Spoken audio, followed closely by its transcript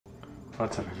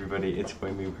What's up, everybody? It's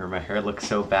going to be where my hair looks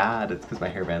so bad. It's because my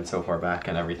hairband's so far back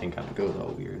and everything kind of goes all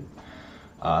weird.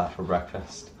 For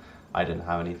breakfast, I didn't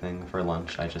have anything. For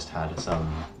lunch, I just had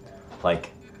some,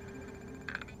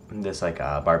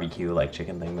 barbecue,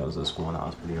 chicken thing that was at school, and that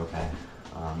was pretty okay.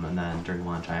 And then during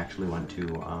lunch, I actually went to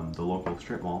the local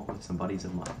strip mall with some buddies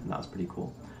of mine, and that was pretty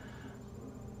cool.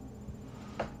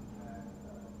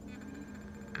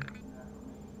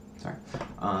 Sorry.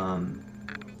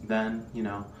 Then,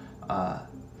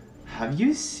 have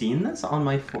you seen this on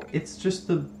my foot? It's just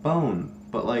the bone,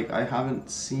 but I haven't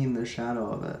seen the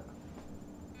shadow of it.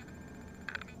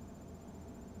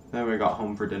 Then when we got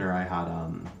home for dinner, I had,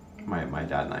 my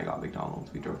dad and I got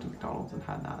McDonald's. We drove to McDonald's and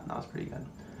had that, and that was pretty good.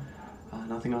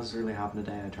 Nothing else has really happened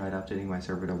today. I tried updating my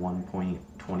server to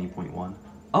 1.20.1.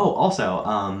 Oh,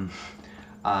 also,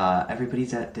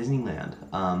 everybody's at Disneyland.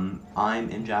 I'm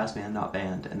in jazz band, not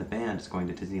band, and the band is going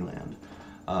to Disneyland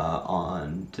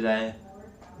on today,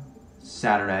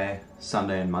 Saturday,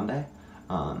 Sunday, and Monday.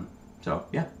 So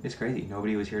yeah, it's crazy.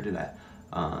 Nobody was here today.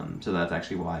 So that's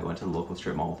actually why I went to the local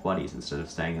strip mall with buddies instead of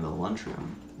staying in the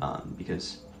lunchroom,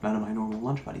 because none of my normal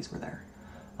lunch buddies were there.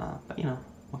 But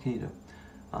what can you do?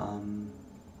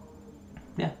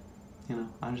 Yeah,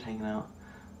 I'm just hanging out.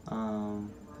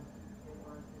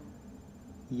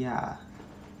 Yeah,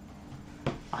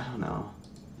 I don't know.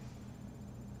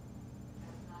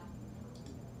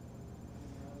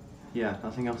 Yeah,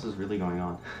 nothing else is really going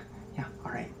on. Yeah,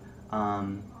 alright.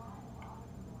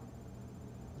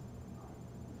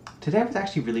 Today was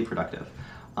actually really productive.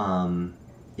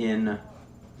 In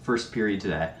first period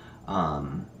today,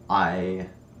 I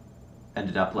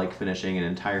ended up finishing an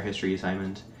entire history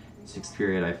assignment. Sixth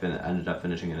period, I ended up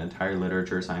finishing an entire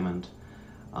literature assignment.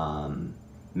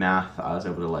 Math, I was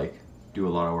able to do a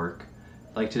lot of work.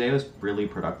 Today was really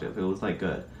productive. It was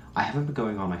good. I haven't been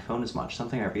going on my phone as much.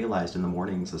 Something I realized in the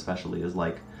mornings especially is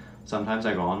sometimes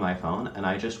I go on my phone and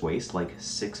I just waste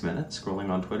 6 minutes scrolling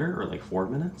on Twitter, or 4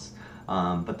 minutes.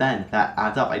 But then that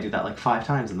adds up. I do that 5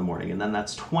 times in the morning, and then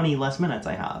that's 20 less minutes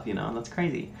I have, and that's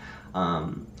crazy.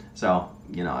 So,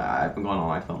 I've been going on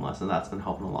my phone less, and that's been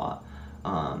helping a lot.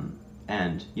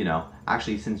 And,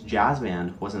 actually since jazz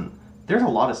band wasn't, there's a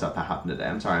lot of stuff that happened today.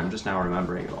 I'm sorry, I'm just now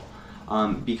remembering it all.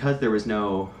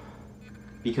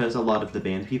 Because a lot of the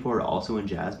band people are also in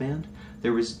jazz band,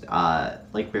 there was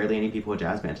barely any people at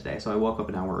jazz band today. So I woke up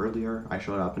an hour earlier, I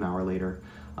showed up an hour later.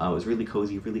 It was really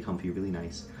cozy, really comfy, really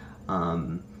nice.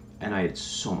 And I had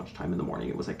so much time in the morning.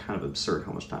 It was kind of absurd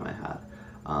how much time I had.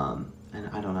 And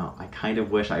I don't know, I kind of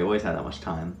wish I always had that much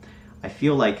time. I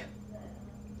feel like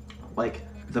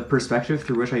the perspective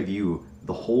through which I view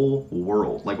the whole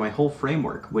world, my whole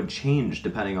framework, would change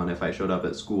depending on if I showed up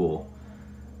at school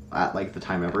at the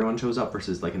time everyone shows up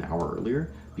versus an hour earlier,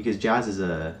 because jazz is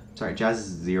a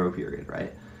 0 period,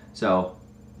 right? So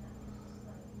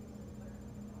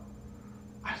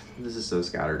this is so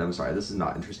scattered. I'm sorry, this is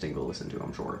not interesting to listen to,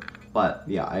 I'm sure. But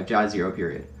yeah, I have jazz 0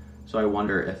 period. So I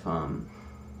wonder if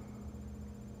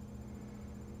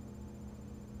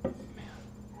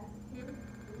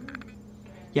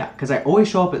yeah, because I always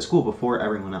show up at school before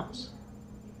everyone else.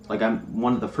 I'm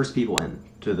one of the first people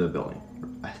into the building.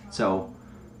 So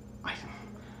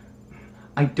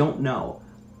I don't know.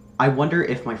 I wonder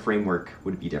if my framework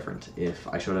would be different if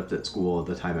I showed up at school at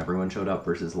the time everyone showed up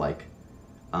versus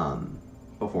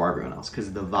before everyone else,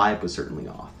 because the vibe was certainly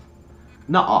off.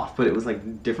 Not off, but it was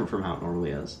different from how it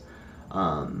normally is.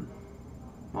 Well,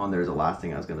 and there's a last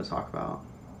thing I was going to talk about.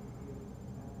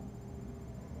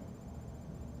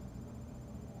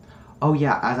 Oh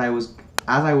yeah,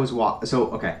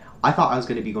 so okay, I thought I was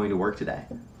going to be going to work today.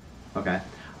 Okay.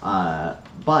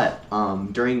 But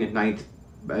during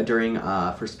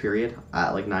first period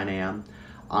at 9 a.m.,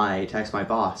 I text my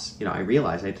boss. I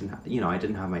realized I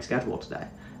didn't have my schedule today.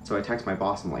 So I text my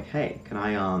boss. I'm like, hey, can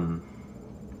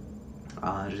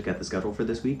I just get the schedule for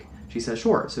this week? She says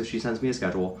sure. So she sends me a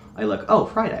schedule. I look, oh,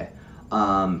 Friday.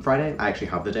 Friday I actually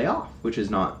have the day off, which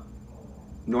is not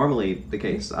normally the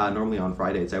case. Normally on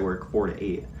Fridays I work 4 to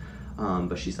 8.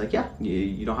 But she's like, yeah,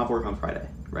 you don't have work on Friday,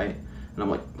 right? And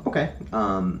I'm like, okay.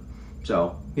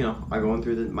 So, I'm going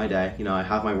through my day. I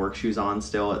have my work shoes on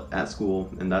still at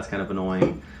school, and that's kind of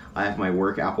annoying. I have my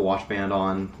work Apple Watch band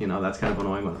on, that's kind of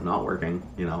annoying when I'm not working,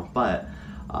 but,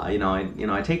 I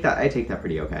take that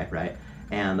pretty okay, right?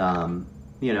 And,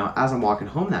 as I'm walking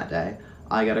home that day,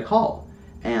 I get a call,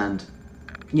 and,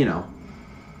 it's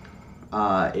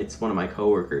one of my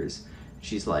coworkers.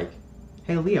 She's like,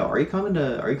 hey, Leo, are you coming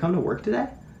to work today?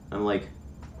 And I'm like,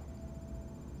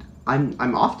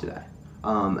 I'm off today.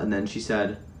 And then she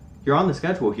said, you're on the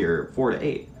schedule here 4 to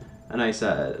 8. And I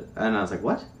was like,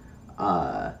 what?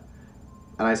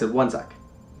 And I said, 1 sec.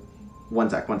 1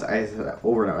 sec, 1 sec. I said that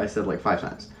over and over. I said like 5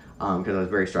 times because I was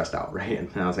very stressed out, right?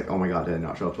 And I was like, oh my God, did I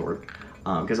not show up to work?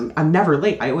 Because I'm never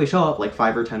late. I always show up like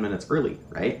 5 or 10 minutes early,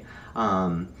 right?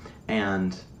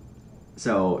 And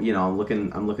so, you know, I'm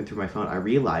looking through my phone. I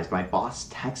realized my boss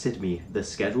texted me the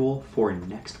schedule for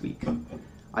next week.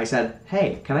 I said,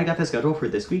 hey, can I get the schedule for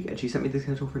this week? And she sent me the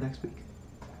schedule for next week.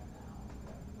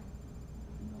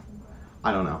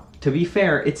 I don't know. To be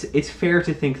fair, it's fair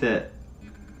to think that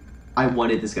I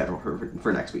wanted the schedule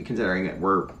for next week, considering that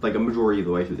we're like a majority of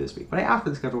the way through this week. But I asked for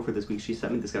the schedule for this week. She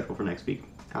sent me the schedule for next week.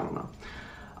 I don't know.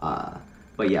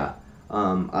 But yeah,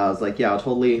 I was like, yeah, I'll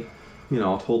totally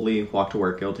walk to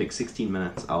work. It'll take 16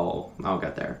 minutes. I'll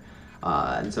get there.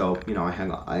 And so, you know,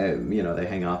 they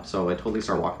hang up. So I totally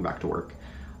start walking back to work.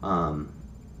 And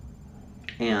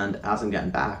as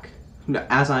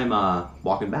I'm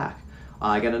walking back,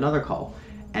 I get another call,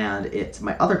 and it's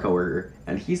my other coworker,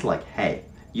 and he's like, hey,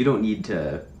 you don't need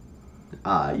to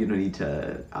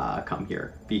come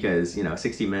here because, you know,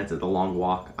 60 minutes is a long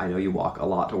walk. I know you walk a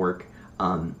lot to work.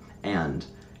 And,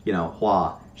 you know,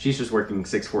 Hua, she's just working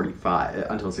 6:45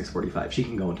 until 6:45. She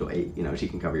can go until 8, you know, she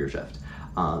can cover your shift.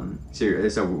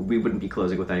 So we wouldn't be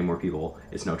closing with any more people.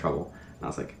 It's no trouble. And I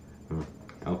was like,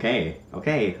 okay.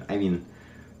 I mean,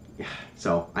 yeah.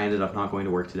 So I ended up not going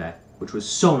to work today, which was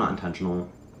so not intentional.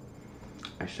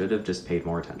 I should have just paid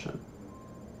more attention.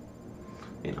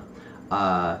 You know,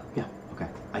 yeah, okay.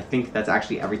 I think that's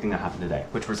actually everything that happened today,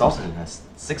 which resulted in this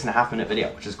 6.5 minute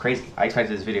video, which is crazy. I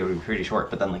expected this video to be pretty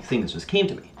short, but then like things just came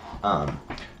to me. All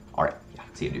right, yeah,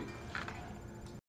 see you, dude.